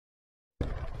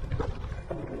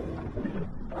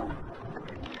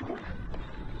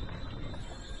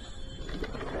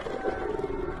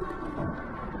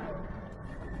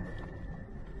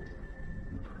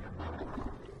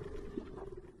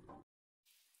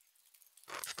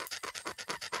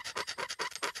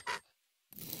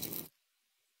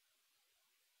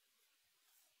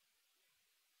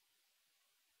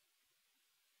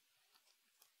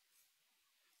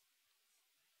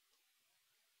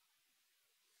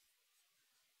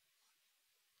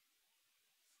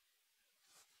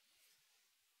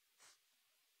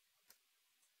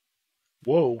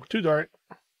Whoa, too dark.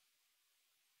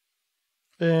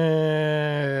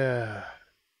 I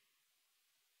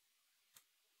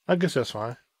guess that's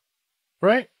fine.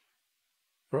 Right?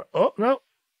 Oh, no.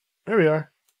 There we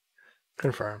are.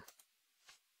 Confirm.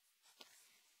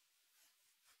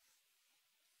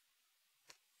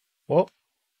 Well,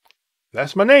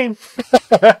 that's my name.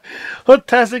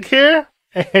 HoodTastic here,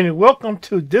 and welcome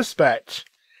to Dispatch.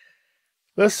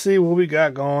 Let's see what we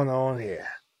got going on here.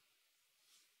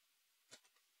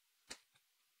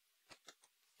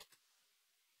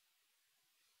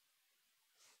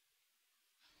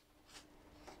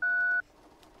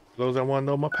 For those that want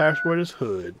to know, my password is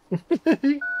Hood.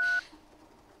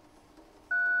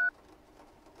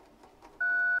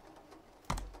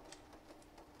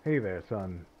 Hey there,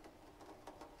 son.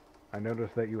 I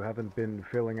noticed that you haven't been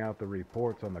filling out the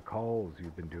reports on the calls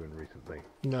you've been doing recently.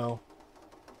 No.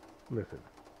 Listen,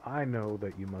 I know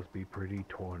that you must be pretty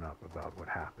torn up about what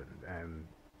happened, and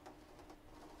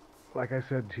like I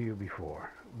said to you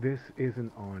before, this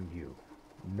isn't on you.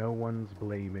 No one's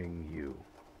blaming you.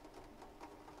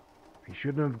 He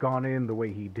shouldn't have gone in the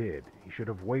way he did. He should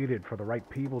have waited for the right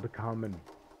people to come and...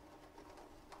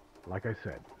 Like I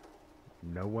said,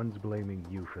 no one's blaming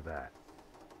you for that.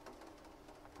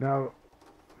 Now,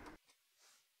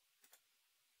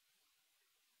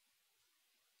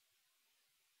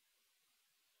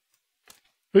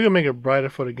 We can make it brighter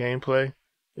for the gameplay,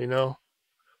 you know?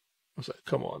 I was like,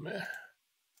 come on, man.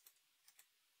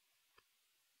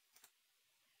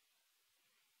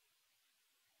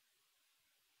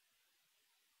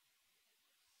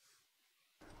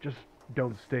 just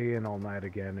don't stay in all night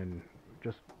again and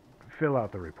just fill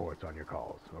out the reports on your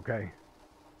calls, okay?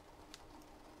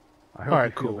 I hope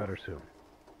Alright, you feel cool. better soon.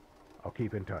 I'll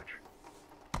keep in touch.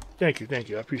 Thank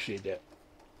you. I appreciate that.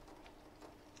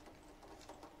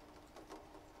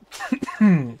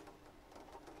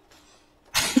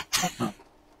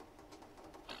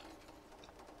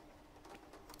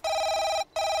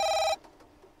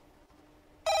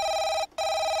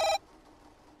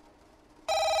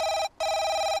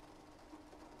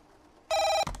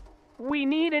 We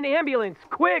need an ambulance,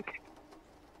 quick!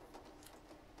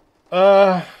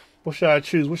 What should I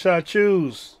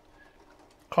choose?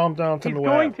 Calm down, He's Timberweb.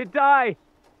 going to die!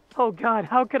 Oh God,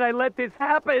 how could I let this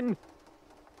happen?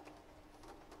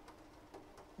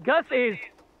 Gus is...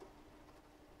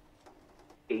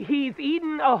 He's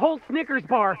eaten a whole Snickers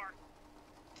bar.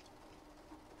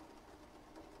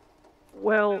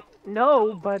 Well,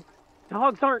 no, but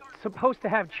dogs aren't supposed to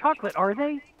have chocolate, are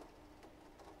they?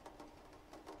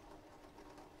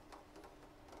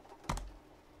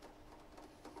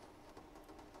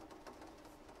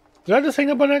 Did I just hang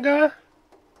up on that guy?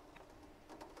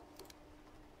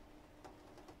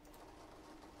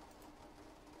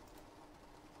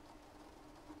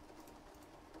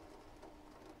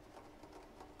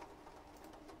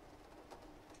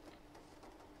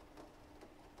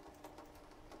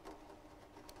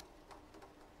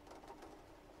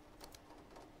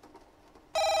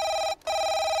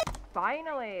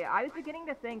 Finally, I was beginning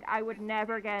to think I would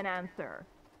never get an answer.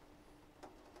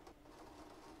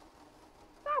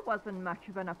 That wasn't much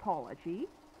of an apology.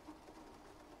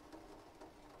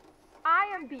 I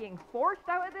am being forced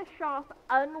out of this shop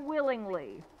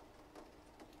unwillingly.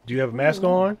 Do you have a mask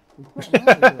on?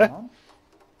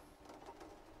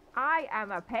 I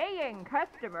am a paying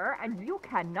customer and you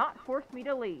cannot force me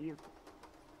to leave.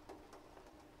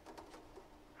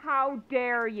 How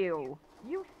dare you?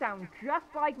 You sound just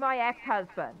like my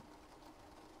ex-husband.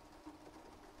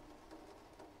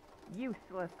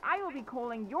 Useless. I will be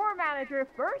calling your manager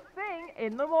first thing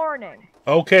in the morning.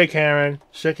 Okay, Karen.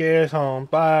 Shake your ass home.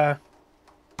 Bye.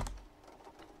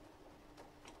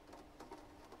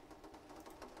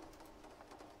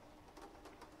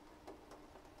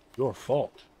 Your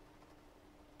fault.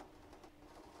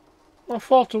 My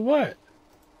fault or what?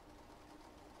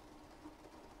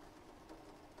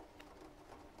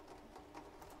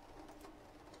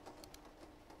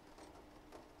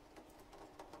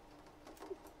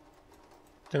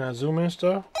 Can I zoom in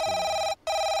stuff?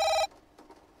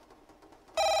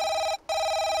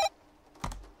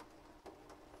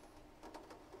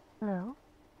 Hello?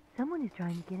 Someone is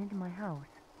trying to get into my house.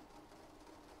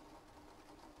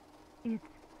 It's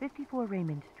 54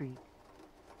 Raymond Street.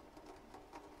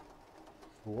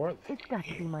 What? It's got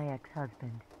to be my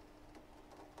ex-husband.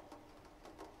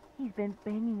 He's been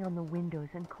banging on the windows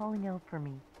and calling out for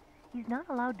me. He's not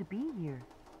allowed to be here.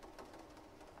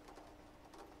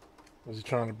 Was he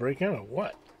trying to break in or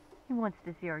what? He wants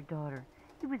to see our daughter.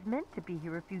 He was meant to be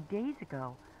here a few days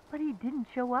ago, but he didn't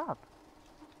show up.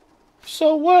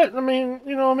 So what? I mean,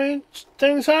 you know what I mean?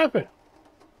 Things happen.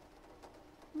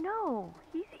 No,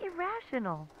 he's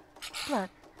irrational. Plus,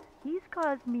 he's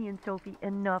caused me and Sophie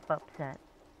enough upset.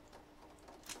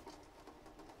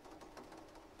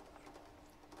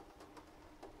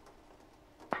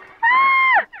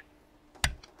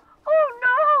 Oh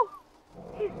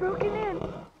no! He's broken in.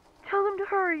 Tell him to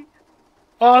hurry.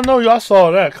 Oh, no, I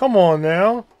saw that. Come on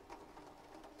now.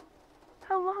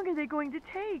 How long are they going to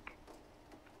take?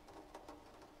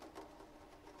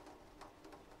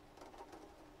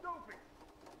 Sophie!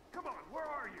 Come on, where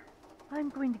are you? I'm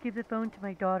going to give the phone to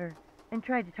my daughter and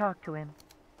try to talk to him.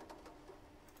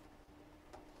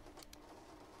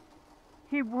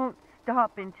 He won't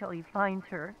stop until he finds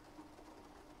her.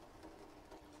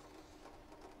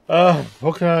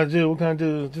 What can I do? What can I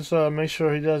do? Just make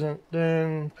sure he doesn't.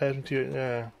 Then pass me to it.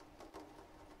 Yeah.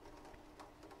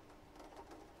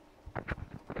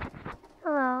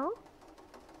 Hello?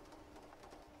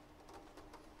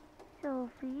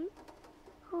 Sophie?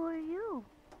 Who are you?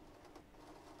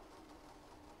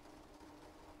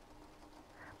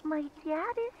 My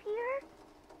dad is here?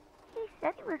 He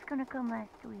said he was gonna come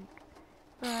last week,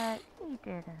 but he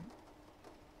didn't.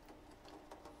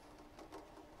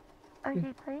 Are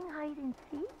they playing hide and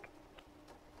seek?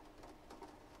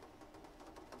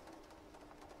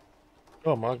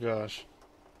 Oh my gosh.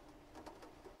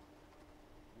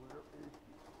 Where is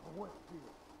she? I want to see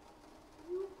her.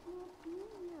 You can't be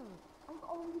here. I've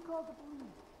already called the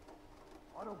police.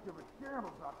 I don't give a damn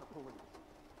about the police.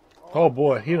 Oh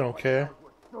boy, he don't care.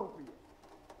 Where Sophie is.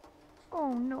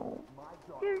 Oh no,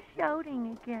 they're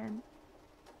shouting again.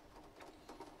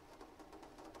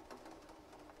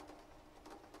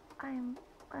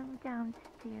 I'm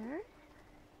downstairs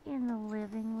in the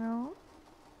living room.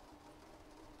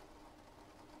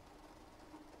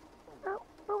 But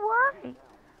why?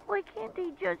 Why can't they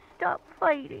just stop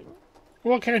fighting?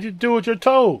 What can't you do what you're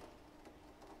told?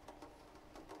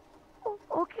 Oh,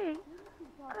 okay.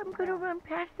 I'm gonna run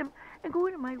past them and go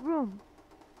into my room.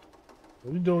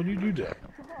 What you doing? You do that.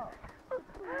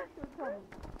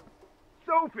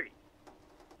 Sophie!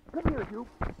 Come here, you.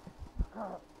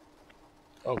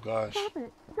 Oh gosh. Stop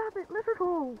it! Stop it! Let her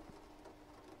go!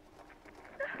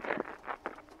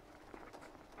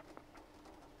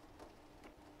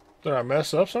 Did I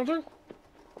mess up something?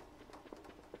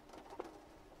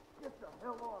 Get the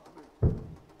hell off me.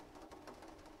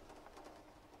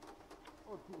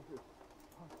 Oh, Jesus.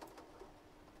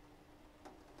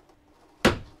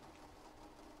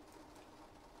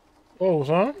 Oh,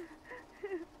 son.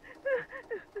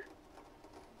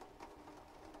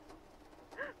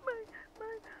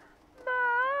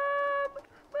 Mom!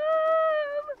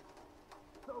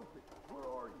 Sophie, where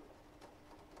are you?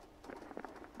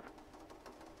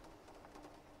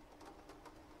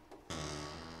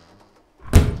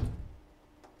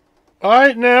 All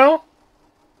right now.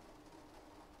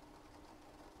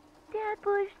 Dad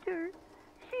pushed her.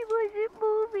 She wasn't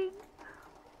moving.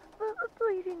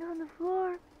 Bleeding on the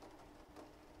floor.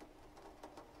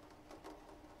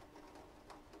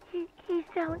 He's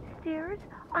downstairs.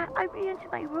 I ran to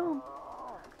my room.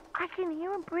 I can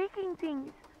hear him breaking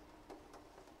things.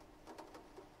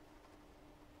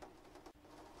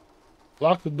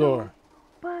 Lock the door.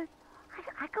 But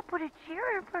I could put a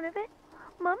chair in front of it.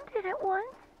 Mom did it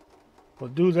once. Well,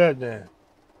 do that then.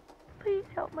 Please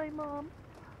help my mom.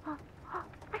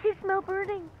 I can smell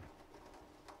burning.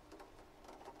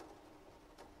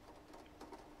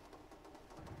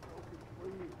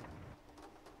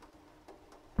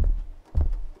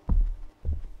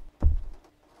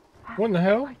 What in the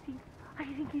hell? I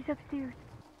think he's upstairs.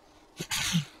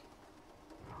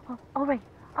 All right,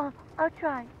 I'll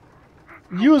try.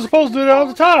 You were supposed to do that off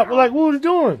the top. Like, what was you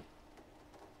doing?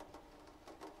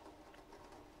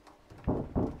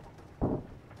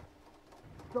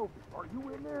 Sophie, are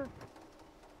you in there?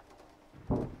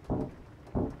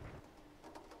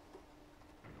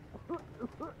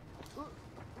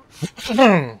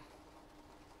 I'm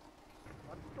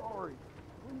sorry.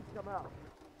 Please come out.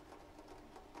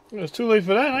 It's too late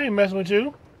for that. I ain't messing with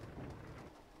you.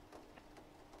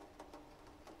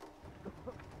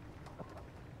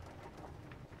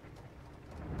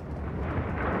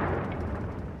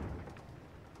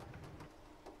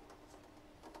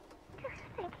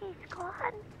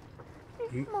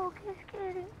 smoke is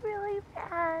getting really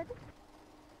bad.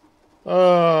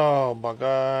 Oh my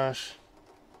gosh.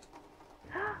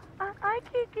 I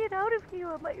can't get out of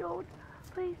here on my own.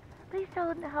 Please tell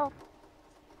him to help.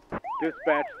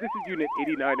 Dispatch, this is Unit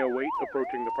 8908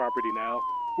 approaching the property now.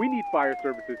 We need fire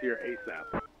services here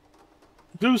ASAP.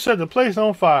 Dude set the place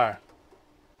on fire.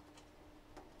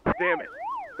 Damn it.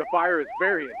 The fire is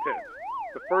very intense.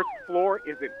 The first floor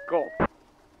is engulfed.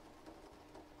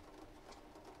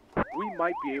 We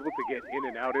might be able to get in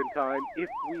and out in time if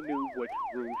we knew which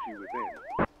room she was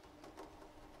in.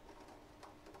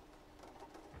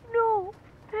 No,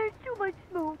 there's too much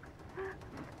smoke.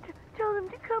 Tell them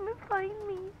to come and find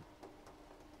me.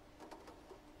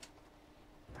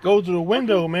 Go to the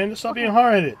window, man. Stop being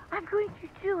hard-headed. I'm going to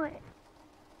do it.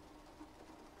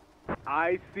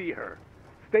 I see her.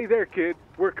 Stay there, kid.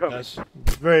 We're coming. That's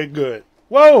very good.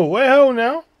 Whoa, wait, hold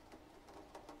now.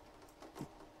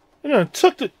 You know,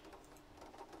 took the...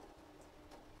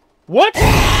 What?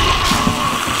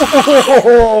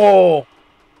 Oh!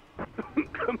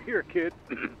 Come here, kid.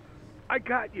 I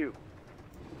got you.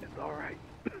 It's all right.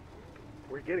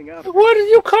 We're getting out of here. Where did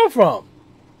you come from?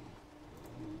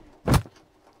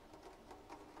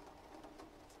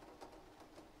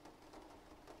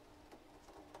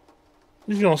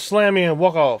 You're just gonna slam me and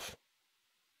walk off.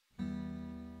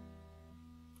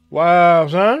 Wow,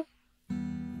 son.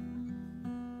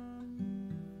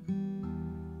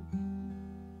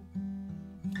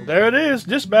 There it is,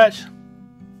 dispatch.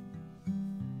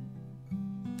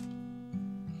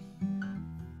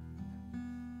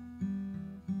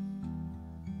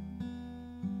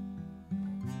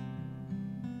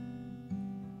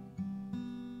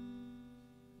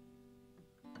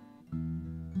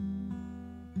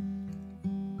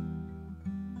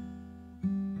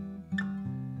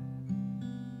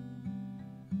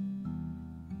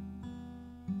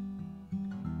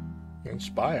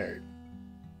 Inspired.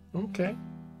 Okay.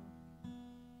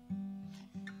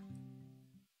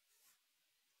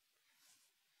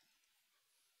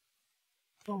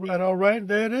 All right,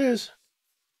 there it is.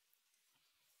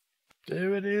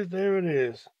 There it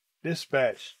is.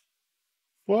 Dispatch.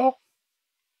 Well,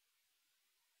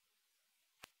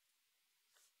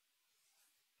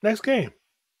 next game.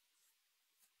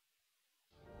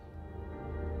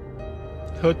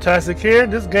 HoodTastic here.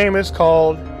 This game is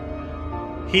called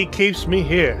He Keeps Me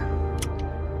Here.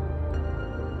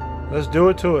 Let's do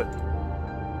it to it.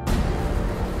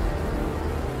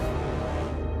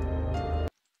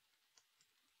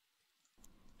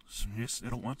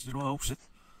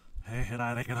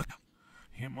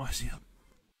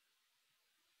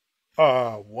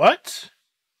 What?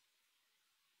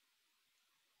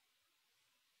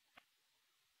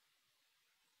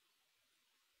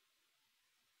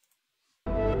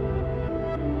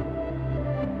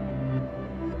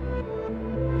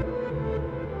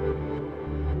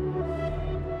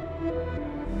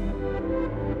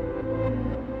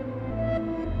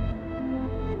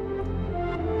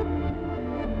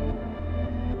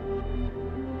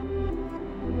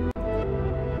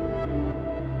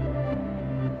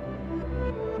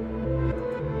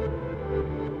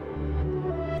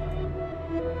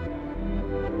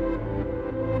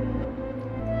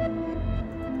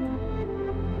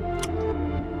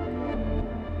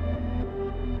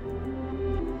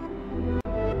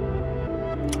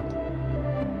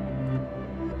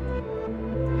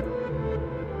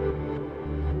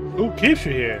 Who keeps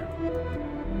you here?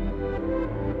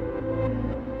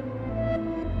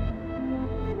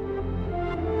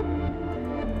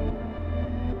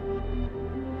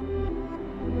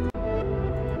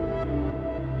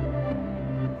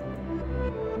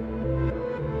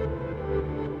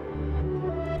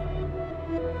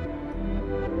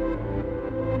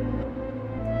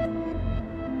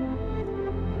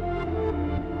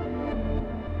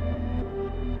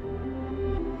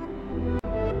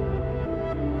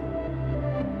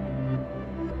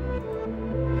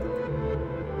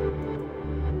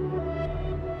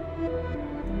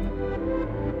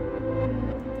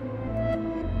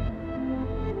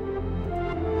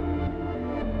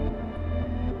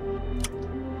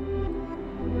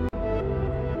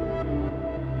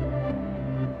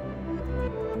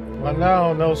 Well, now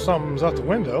I know something's out the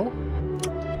window.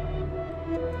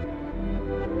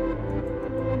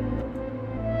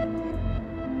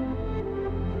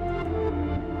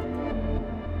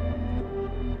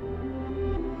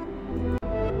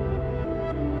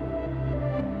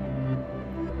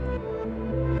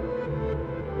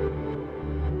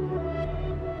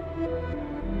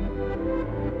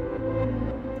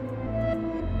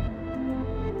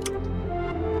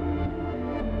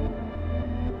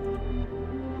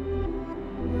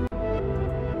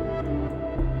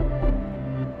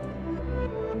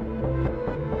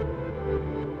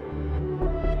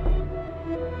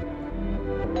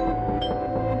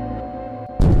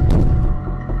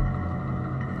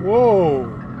 Whoa.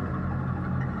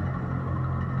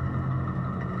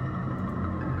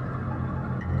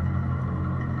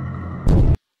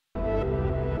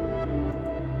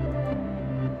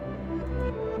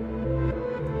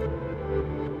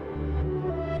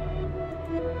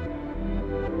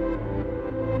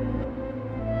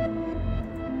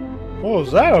 What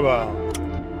was that about?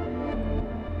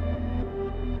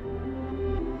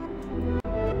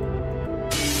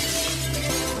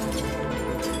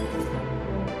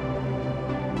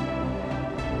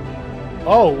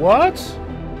 Oh, what?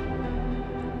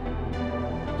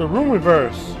 The room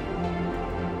reverse.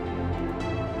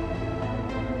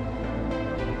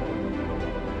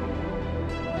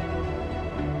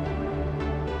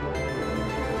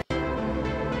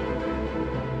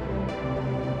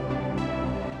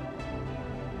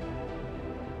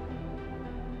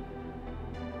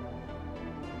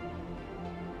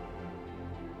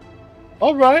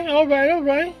 Alright, alright,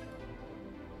 alright.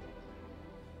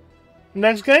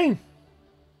 Next game.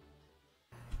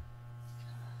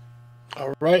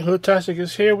 Alright, HoodTastic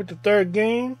is here with the third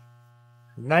game.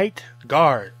 Night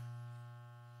Guard.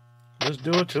 Let's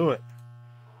do it to it.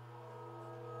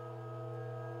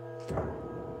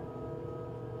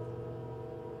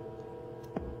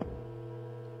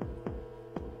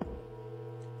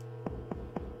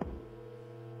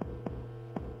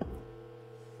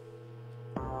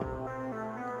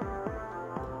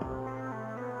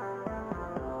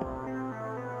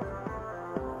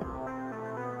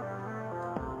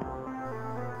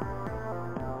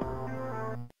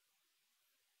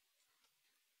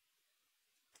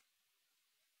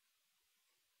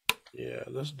 Yeah,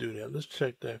 let's do that. Let's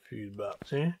check that fuse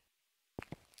box here.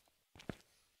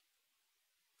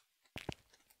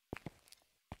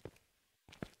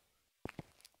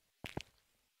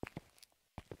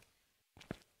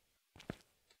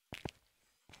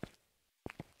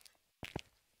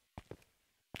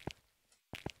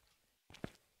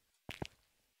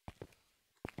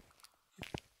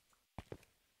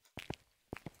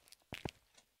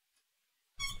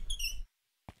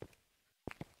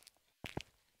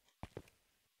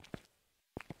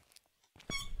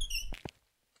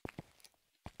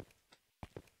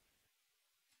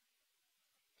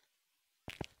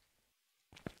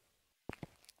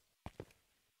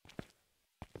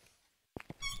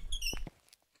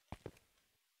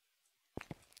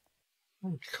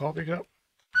 Coffee cup.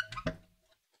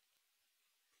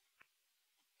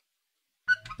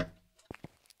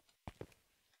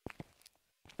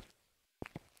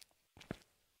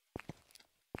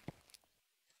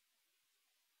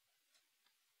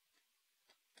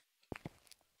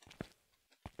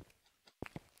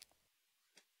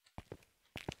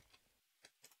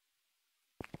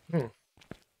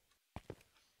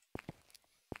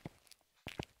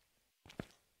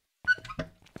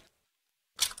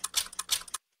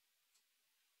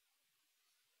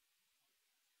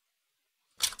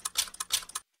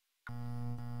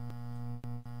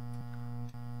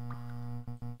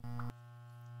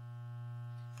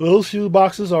 Those fuse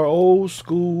boxes are old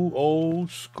school,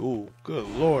 old school. Good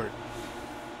Lord.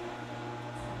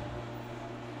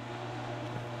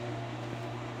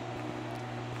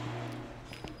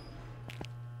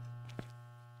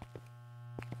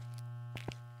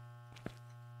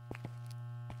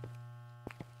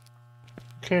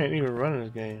 Can't even run this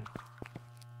game.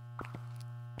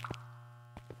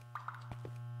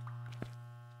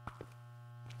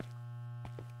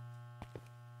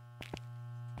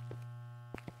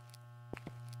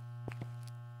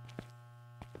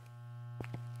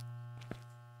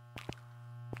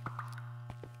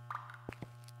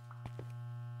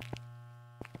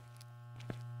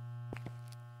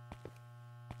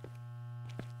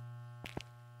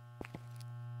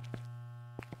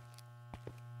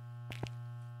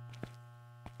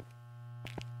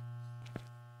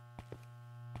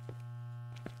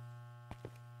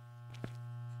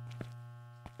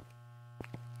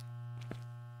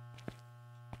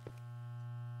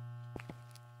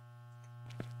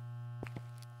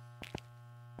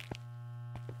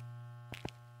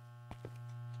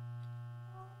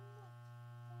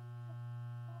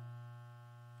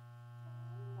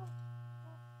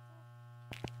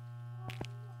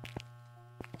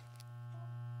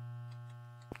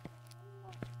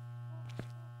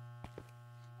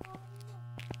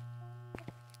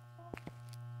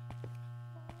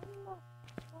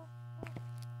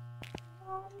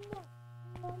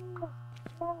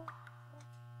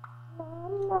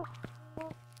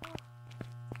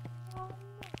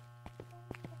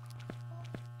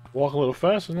 Walk a little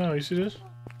faster now, you see this?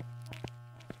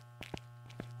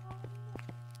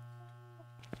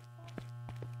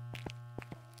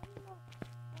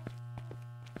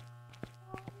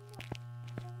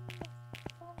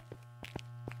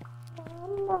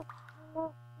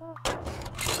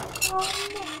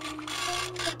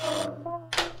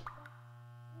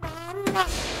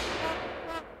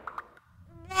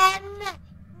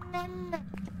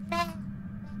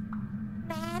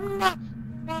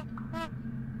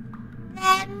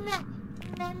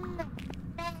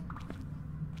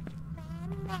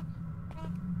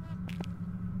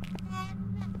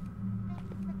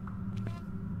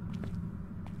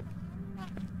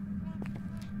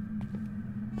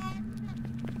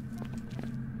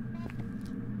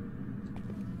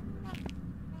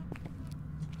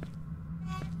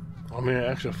 I'm hearing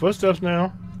extra footsteps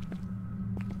now.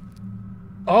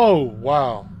 Oh,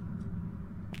 wow.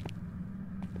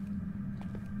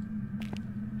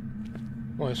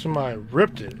 Well, somebody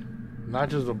ripped it, not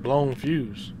just a blown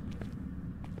fuse.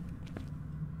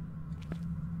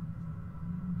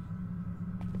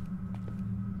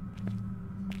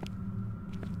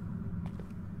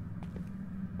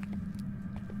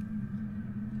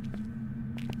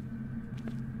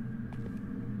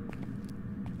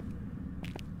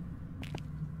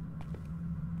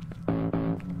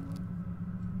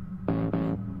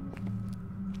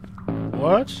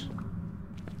 What?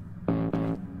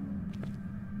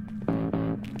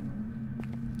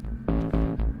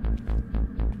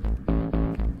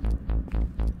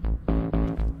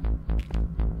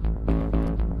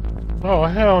 Oh,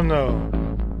 hell no.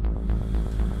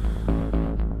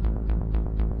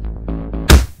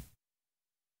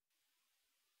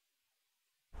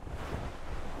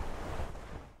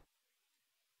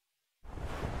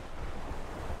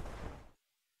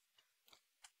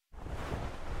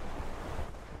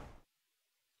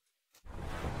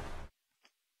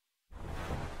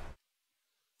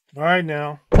 All right,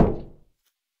 now.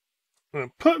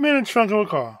 Put me in the trunk of a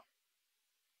car.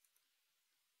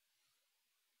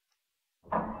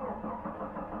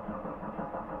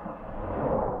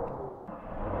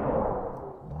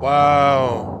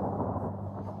 Wow.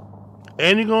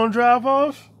 And you gonna drive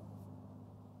off?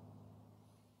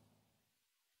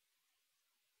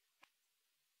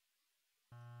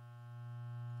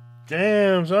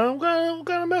 Damn, son. What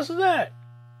kind of mess is that?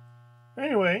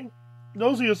 Anyway,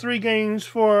 those are your 3 games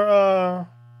for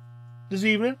this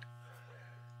evening.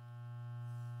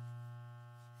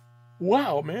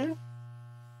 Wow, man.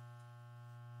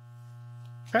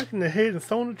 Packed in the head and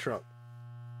thrown in the trunk.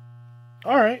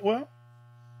 Alright, well.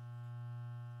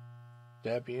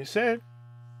 That being said,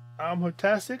 I'm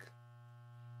HoodTastic.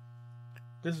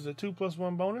 This is a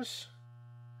 2+1 bonus.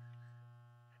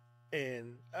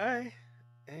 And I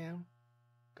am